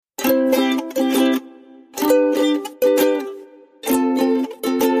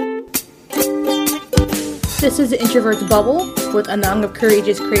This is the Introverts Bubble with a nung of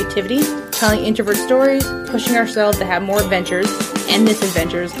courageous creativity, telling introvert stories, pushing ourselves to have more adventures and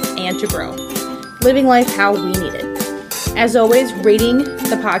misadventures, and to grow. Living life how we need it. As always, rating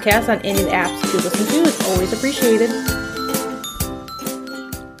the podcast on any of the apps you listen to is always appreciated.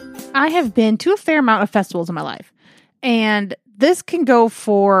 I have been to a fair amount of festivals in my life, and this can go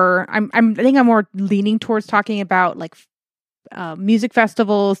for, I think I'm more leaning towards talking about like music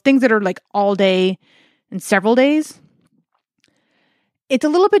festivals, things that are like all day and several days. It's a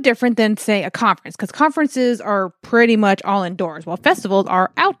little bit different than, say, a conference, because conferences are pretty much all indoors, while festivals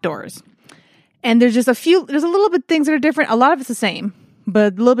are outdoors. And there's a little bit things that are different. A lot of it's the same,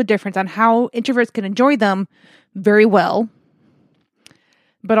 but a little bit different on how introverts can enjoy them very well,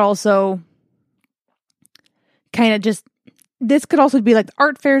 but also kind of just, this could also be like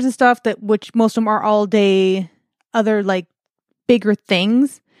art fairs and stuff, that which most of them are all day, other like bigger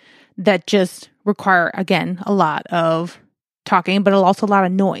things that just require, again, a lot of talking, but also a lot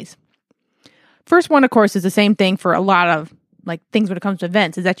of noise. First one, of course, is the same thing for a lot of like things when it comes to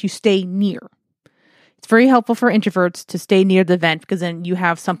events, is that you stay near. It's very helpful for introverts to stay near the event, because then you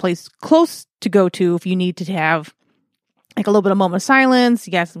have someplace close to go to if you need to have like a little bit of moment of silence,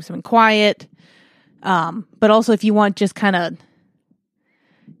 you got something quiet. But also if you want just kind of,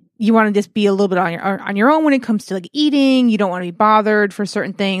 you want to just be a little bit on your own when it comes to like eating, you don't want to be bothered for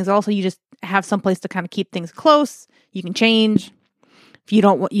certain things. Also, you just have someplace to kind of keep things close. You can change. If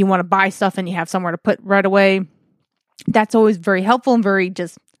you want to buy stuff and you have somewhere to put right away, that's always very helpful and very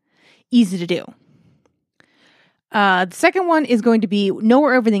just easy to do. The second one is going to be know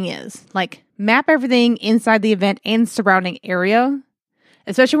where everything is. Like map everything inside the event and surrounding area,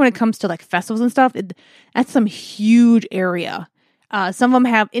 especially when it comes to like festivals and stuff. That's some huge area. Some of them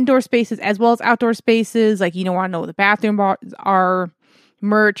have indoor spaces as well as outdoor spaces. Like, you don't want to know where the bathroom are,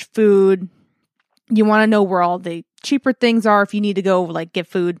 merch, food. You want to know where all the cheaper things are if you need to go like get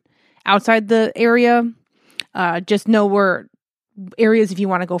food outside the area. Just know where areas if you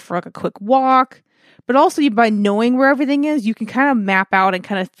want to go for like a quick walk. But also by knowing where everything is, you can kind of map out and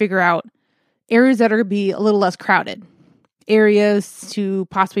kind of figure out areas that are going to be a little less crowded. Areas to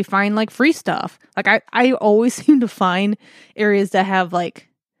possibly find like free stuff. Like I always seem to find areas that have like,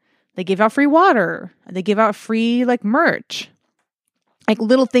 they give out free water. They give out free like merch. Like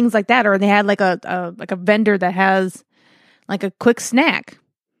little things like that. Or they had like a vendor that has like a quick snack.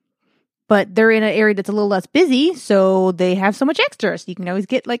 But they're in an area that's a little less busy, so they have so much extra. So you can always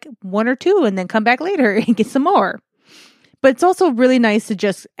get like one or two and then come back later and get some more. But it's also really nice to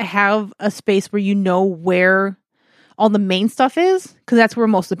just have a space where you know where all the main stuff is, because that's where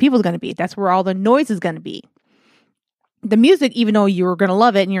most of the people is going to be. That's where all the noise is going to be. The music, even though you're going to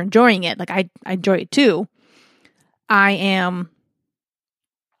love it and you're enjoying it, like I enjoy it too. I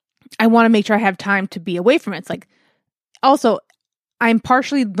want to make sure I have time to be away from it. It's like, also, I'm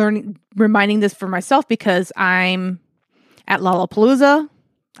partially reminding this for myself because I'm at Lollapalooza.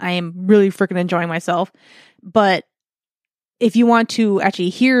 I am really freaking enjoying myself. But if you want to actually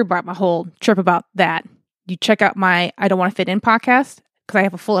hear about my whole trip about that, you check out my I Don't Want to Fit In podcast, because I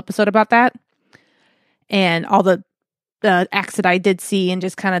have a full episode about that. And all the acts that I did see and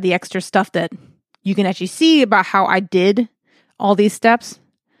just kind of the extra stuff that you can actually see about how I did all these steps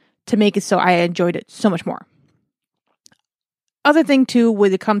to make it so I enjoyed it so much more. Other thing too,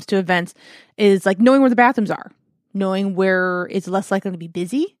 when it comes to events, is like knowing where the bathrooms are, knowing where it's less likely to be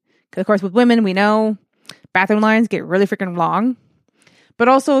busy. Because of course, with women, we know bathroom lines get really freaking long. But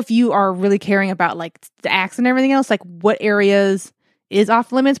also, if you are really caring about like the acts and everything else, like what areas is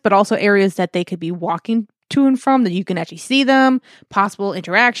off limits, but also areas that they could be walking to and from that you can actually see them, possible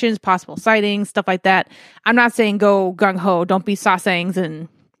interactions, possible sightings, stuff like that. I'm not saying go gung ho, don't be sasaengs and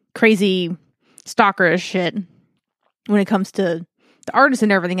crazy stalkerish shit when it comes to the artists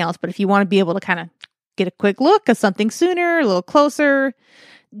and everything else. But if you want to be able to kind of get a quick look at something sooner, a little closer,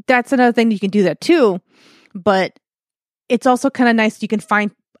 that's another thing you can do that too. But it's also kind of nice you can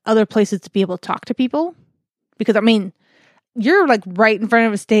find other places to be able to talk to people. Because, I mean, you're like right in front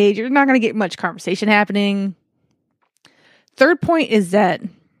of a stage. You're not going to get much conversation happening. Third point is that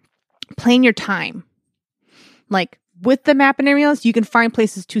plan your time. Like with the map and everything else, you can find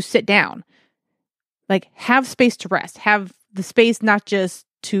places to sit down. Like have space to rest. Have the space not just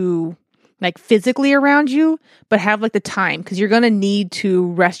to like physically around you, but have like the time, because you're going to need to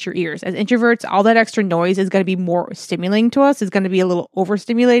rest your ears. As introverts, all that extra noise is going to be more stimulating to us. It's going to be a little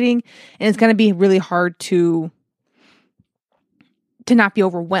overstimulating, and it's going to be really hard to not be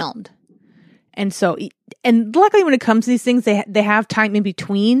overwhelmed. And so, and luckily when it comes to these things, they have time in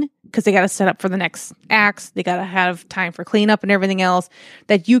between, because they got to set up for the next acts. They got to have time for cleanup and everything else,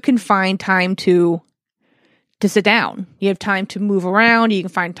 that you can find time to to sit down. You have time to move around. You can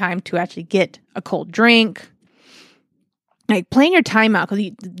find time to actually get a cold drink. Like, plan your time out.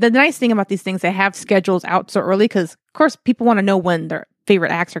 Because the nice thing about these things, they have schedules out so early. Because, of course, people want to know when their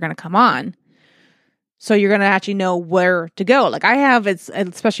favorite acts are going to come on. So you're going to actually know where to go. Like, I have, it's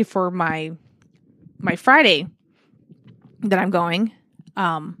especially for my Friday that I'm going.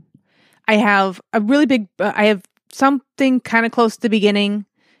 I have a really big, I have something kind of close to the beginning.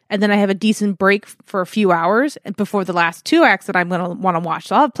 And then I have a decent break for a few hours before the last 2 acts that I'm going to want to watch.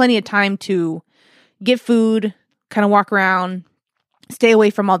 So I'll have plenty of time to get food, kind of walk around, stay away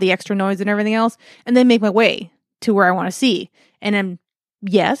from all the extra noise and everything else, and then make my way to where I want to see. And then,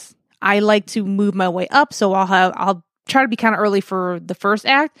 yes, I like to move my way up. So I'll try to be kind of early for the first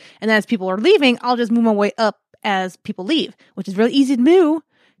act. And then as people are leaving, I'll just move my way up as people leave, which is really easy to do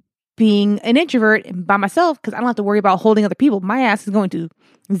being an introvert and by myself, because I don't have to worry about holding other people. My ass is going to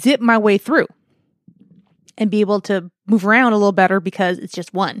zip my way through and be able to move around a little better because it's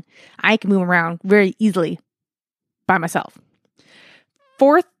just one. I can move around very easily by myself.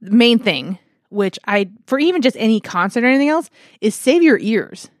 Fourth main thing, which for even just any concert or anything else, is save your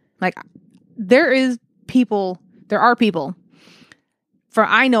ears. Like, there are people, for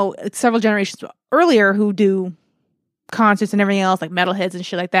I know several generations earlier who do concerts and everything else, like metalheads and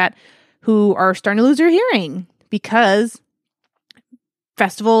shit like that, who are starting to lose their hearing because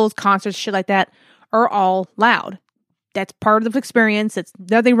festivals, concerts, shit like that are all loud. That's part of the experience. It's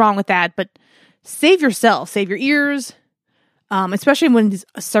nothing wrong with that, but save yourself, save your ears, especially when these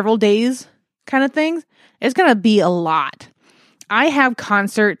several days kind of things. It's going to be a lot. I have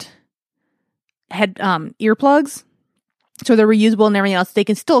concert earplugs, so they're reusable and everything else. They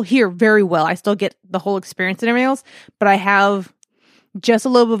can still hear very well. I still get the whole experience and everything else, but I have just a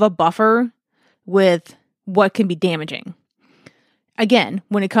little bit of a buffer with what can be damaging. Again,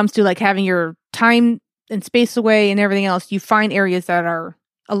 when it comes to like having your time and space away and everything else, you find areas that are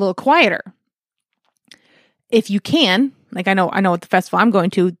a little quieter. If you can, like I know at the festival I'm going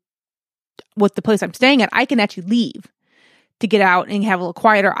to, with the place I'm staying at, I can actually leave to get out and have a little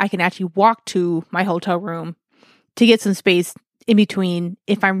quieter. I can actually walk to my hotel room to get some space in between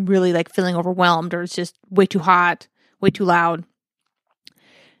if I'm really like feeling overwhelmed or it's just way too hot, way too loud.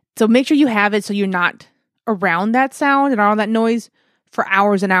 So make sure you have it so you're not around that sound and all that noise for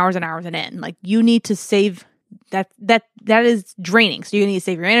hours and hours and hours and end. Like, you need to save that is draining. So you need to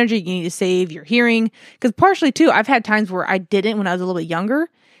save your energy. You need to save your hearing. Because partially too, I've had times where I didn't when I was a little bit younger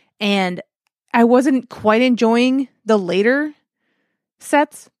and I wasn't quite enjoying the later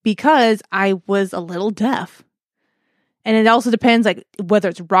sets because I was a little deaf. And it also depends, like, whether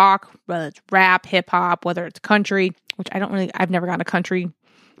it's rock, whether it's rap, hip hop, whether it's country, which I've never gone to country,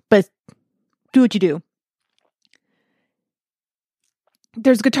 but do what you do.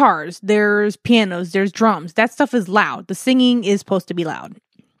 There's guitars, there's pianos, there's drums. That stuff is loud. The singing is supposed to be loud.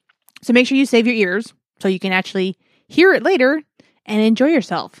 So make sure you save your ears so you can actually hear it later and enjoy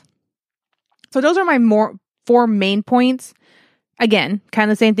yourself. So those are my 4 main points. Again,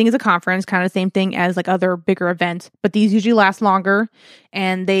 kind of the same thing as a conference, kind of the same thing as like other bigger events, but these usually last longer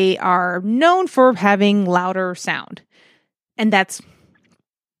and they are known for having louder sound. And that's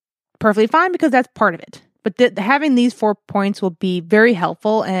perfectly fine because that's part of it. But having these 4 points will be very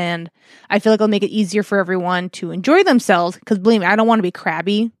helpful, and I feel like it'll make it easier for everyone to enjoy themselves, because believe me, I don't want to be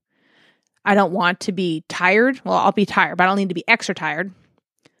crabby. I don't want to be tired. Well, I'll be tired, but I don't need to be extra tired.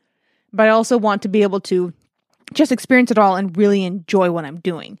 But I also want to be able to just experience it all and really enjoy what I'm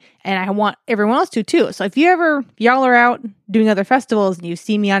doing. And I want everyone else to too. So if y'all are out doing other festivals and you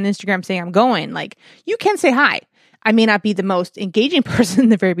see me on Instagram saying I'm going, like, you can say hi. I may not be the most engaging person in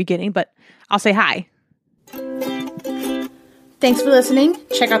the very beginning, but I'll say hi. Thanks for listening.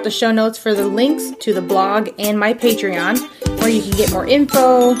 Check out the show notes for the links to the blog and my Patreon, where you can get more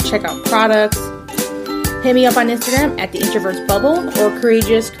info, check out products. Hit me up on Instagram at the Introverts Bubble or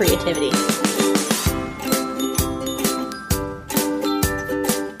Courageous Creativity.